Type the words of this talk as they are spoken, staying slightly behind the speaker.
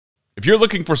If you're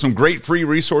looking for some great free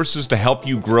resources to help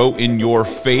you grow in your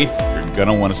faith, you're going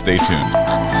to want to stay tuned.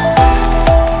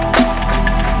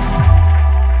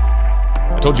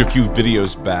 I told you a few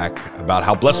videos back about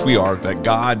how blessed we are that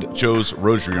God chose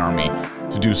Rosary Army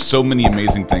to do so many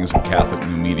amazing things in Catholic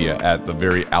new media at the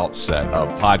very outset of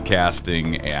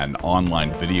podcasting and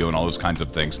online video and all those kinds of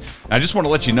things. And I just want to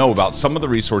let you know about some of the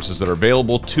resources that are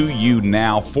available to you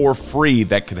now for free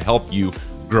that could help you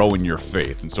grow in your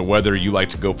faith. And so whether you like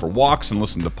to go for walks and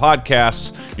listen to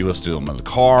podcasts, you listen to them in the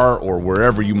car, or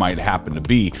wherever you might happen to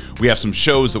be, we have some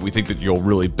shows that we think that you'll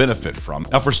really benefit from.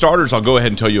 Now, for starters, I'll go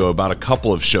ahead and tell you about a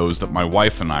couple of shows that my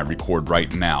wife and I record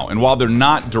right now. And while they're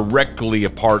not directly a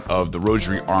part of the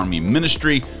Rosary Army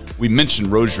ministry, we mention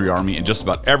Rosary Army in just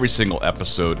about every single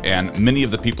episode, and many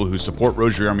of the people who support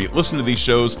Rosary Army listen to these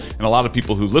shows, and a lot of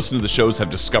people who listen to the shows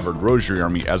have discovered Rosary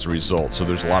Army as a result, so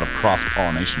there's a lot of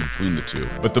cross-pollination between the two.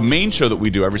 But the main show that we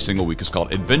do every single week is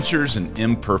called Adventures in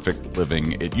Imperfect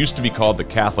Living. It used to be called The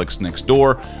Catholics Next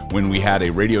Door when we had a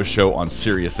radio show on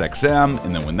Sirius XM,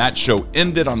 and then when that show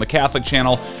ended on the Catholic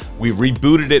channel, we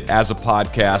rebooted it as a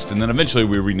podcast, and then eventually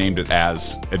we renamed it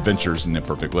as Adventures in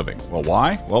Imperfect Living. Well,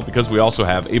 why? Well, because we also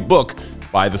have a book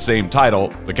by the same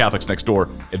title, The Catholics Next Door,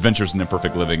 Adventures in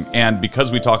Imperfect Living. And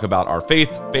because we talk about our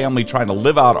faith, family, trying to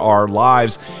live out our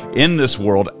lives in this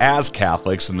world as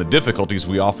Catholics and the difficulties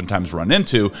we oftentimes run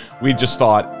into, we just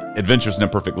thought Adventures in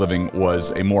Imperfect Living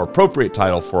was a more appropriate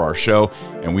title for our show.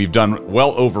 And we've done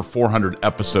well over 400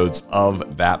 episodes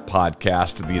of that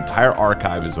podcast. The entire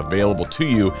archive is available to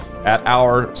you at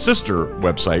our sister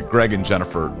website,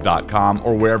 gregandjennifer.com,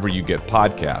 or wherever you get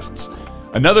podcasts.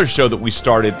 Another show that we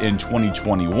started in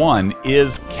 2021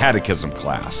 is Catechism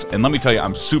Class. And let me tell you,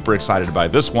 I'm super excited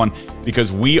about this one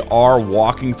because we are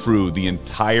walking through the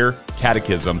entire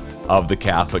catechism of the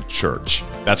Catholic Church.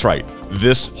 That's right,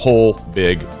 this whole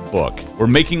big book. We're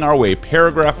making our way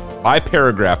paragraph by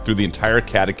paragraph through the entire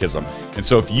catechism. And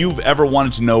so if you've ever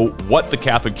wanted to know what the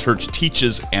Catholic Church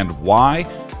teaches and why,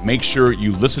 make sure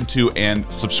you listen to and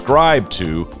subscribe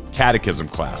to Catechism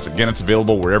Class. Again, it's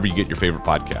available wherever you get your favorite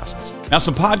podcasts. Now,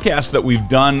 some podcasts that we've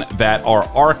done that are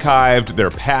archived, they're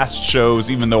past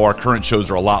shows, even though our current shows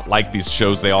are a lot like these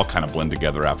shows, they all kind of blend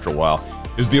together after a while,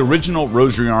 is the original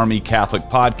Rosary Army Catholic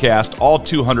podcast. All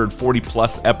 240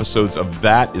 plus episodes of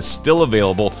that is still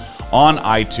available on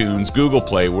iTunes, Google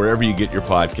Play, wherever you get your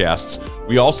podcasts.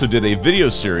 We also did a video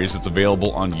series that's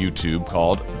available on YouTube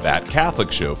called That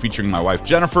Catholic Show, featuring my wife,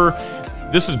 Jennifer.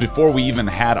 This is before we even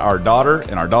had our daughter,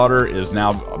 and our daughter is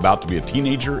now about to be a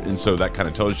teenager, and so that kind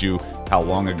of tells you how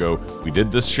long ago we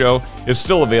did this show. It's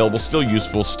still available, still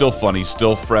useful, still funny,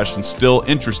 still fresh, and still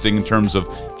interesting in terms of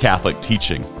Catholic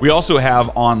teaching. We also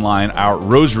have online our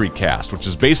Rosary Cast, which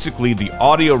is basically the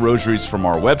audio rosaries from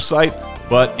our website,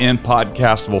 but in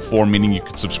podcastable form, meaning you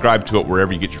can subscribe to it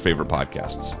wherever you get your favorite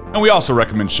podcasts. And we also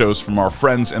recommend shows from our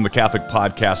friends in the Catholic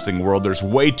podcasting world. There's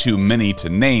way too many to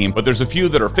name, but there's a few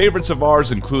that are favorites of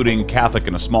ours, including Catholic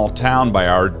in a Small Town by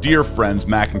our dear friends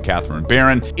Mac and Catherine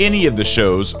Barron, any of the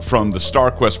shows from the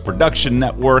StarQuest Production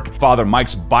Network, Father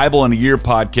Mike's Bible in a Year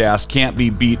podcast can't be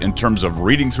beat in terms of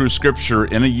reading through Scripture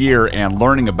in a year and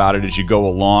learning about it as you go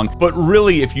along. But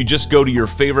really, if you just go to your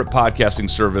favorite podcasting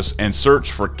service and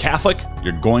search for Catholic,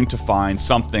 you're going to find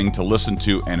something to listen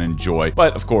to and enjoy.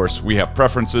 But of course, we have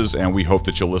preferences, and we hope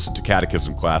that you'll listen to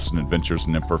Catechism Class and Adventures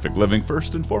in Imperfect Living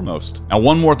first and foremost. Now,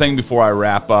 one more thing before I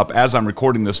wrap up. As I'm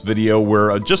recording this video,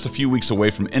 we're just a few weeks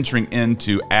away from entering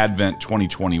into Advent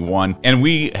 2021, and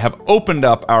we have opened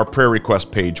up our prayer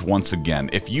request page once again.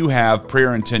 If you have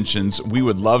prayer intentions, we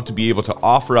would love to be able to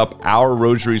offer up our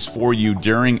rosaries for you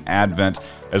during Advent,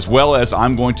 as well as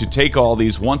I'm going to take all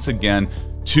these once again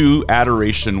to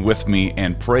adoration with me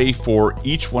and pray for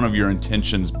each one of your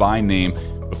intentions by name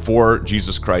before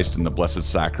Jesus Christ in the Blessed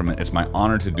Sacrament. It's my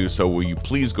honor to do so. Will you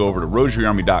please go over to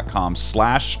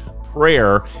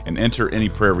rosaryarmy.com/prayer and enter any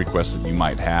prayer requests that you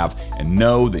might have, and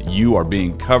know that you are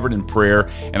being covered in prayer.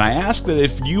 And I ask that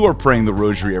if you are praying the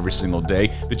rosary every single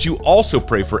day, that you also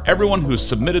pray for everyone who has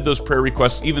submitted those prayer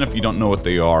requests, even if you don't know what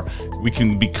they are. We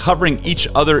can be covering each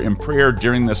other in prayer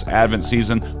during this Advent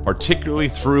season, particularly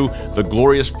through the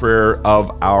glorious prayer of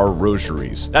our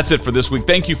rosaries. That's it for this week.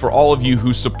 Thank you for all of you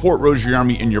who support Rosary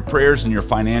Army in your prayers and your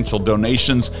financial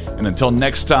donations. And until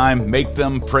next time, make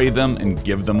them, pray them, and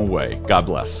give them away. God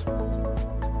bless.